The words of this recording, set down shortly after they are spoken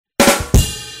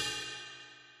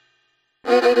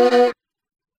Hello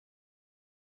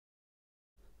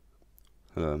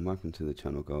and welcome to the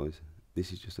channel, guys.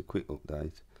 This is just a quick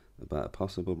update about a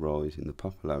possible rise in the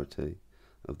popularity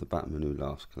of the Batman Who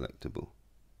Laughs collectible.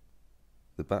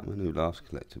 The Batman Who Laughs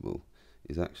collectible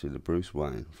is actually the Bruce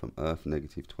Wayne from Earth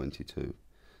 -22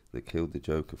 that killed the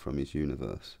Joker from his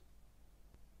universe.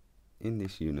 In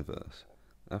this universe,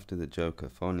 after the Joker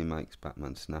finally makes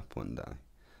Batman snap one day,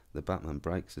 the Batman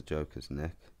breaks the Joker's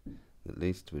neck that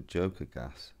leads to a Joker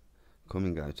gas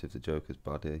coming out of the Joker's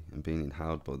body and being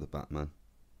inhaled by the Batman.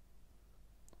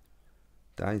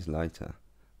 Days later,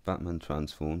 Batman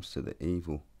transforms to the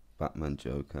evil Batman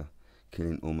Joker,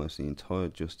 killing almost the entire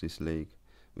Justice League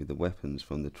with the weapons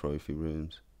from the trophy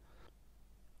rooms.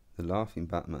 The laughing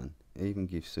Batman even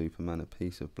gives Superman a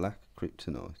piece of black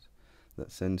kryptonite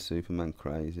that sends Superman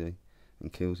crazy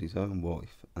and kills his own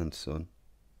wife and son.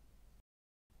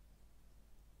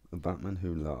 A Batman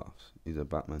who laughs is a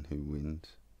Batman who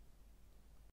wins.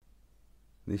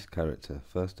 This character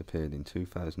first appeared in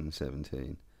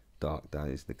 2017, Dark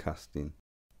Days, the casting.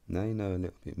 Now you know a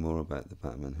little bit more about the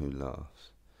Batman Who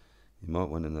Laughs. You might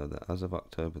want to know that as of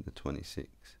October the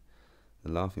 26th, the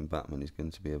Laughing Batman is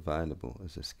going to be available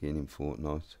as a skin in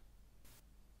Fortnite.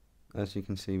 As you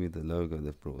can see with the logo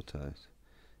they've brought out,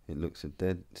 it looks a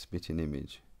dead spitting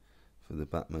image for the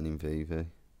Batman in Veve.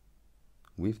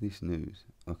 With this news,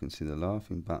 I can see the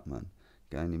Laughing Batman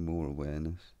gaining more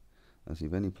awareness, as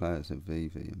if any players of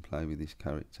Veve and play with this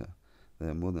character, they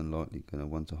are more than likely going to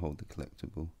want to hold the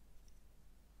collectible.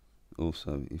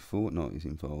 Also, if Fortnite is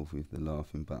involved with the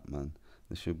Laughing Batman,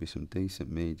 there should be some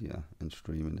decent media and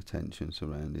streaming attention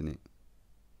surrounding it.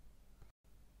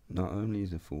 Not only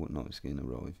is a Fortnite skin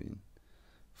arriving,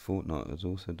 Fortnite has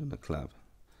also done a collab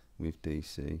with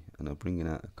DC and are bringing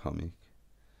out a comic.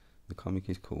 The comic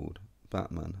is called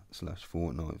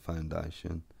Batman/Fortnite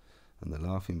Foundation, and the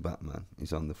Laughing Batman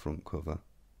is on the front cover.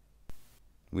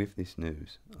 With this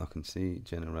news, I can see it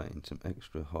generating some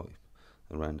extra hype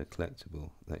around a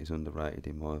collectible that is underrated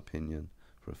in my opinion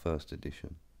for a first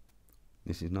edition.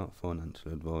 This is not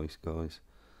financial advice, guys,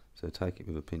 so take it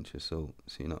with a pinch of salt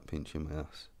so you're not pinching my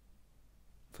ass.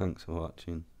 Thanks for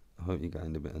watching. I hope you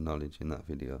gained a bit of knowledge in that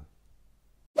video.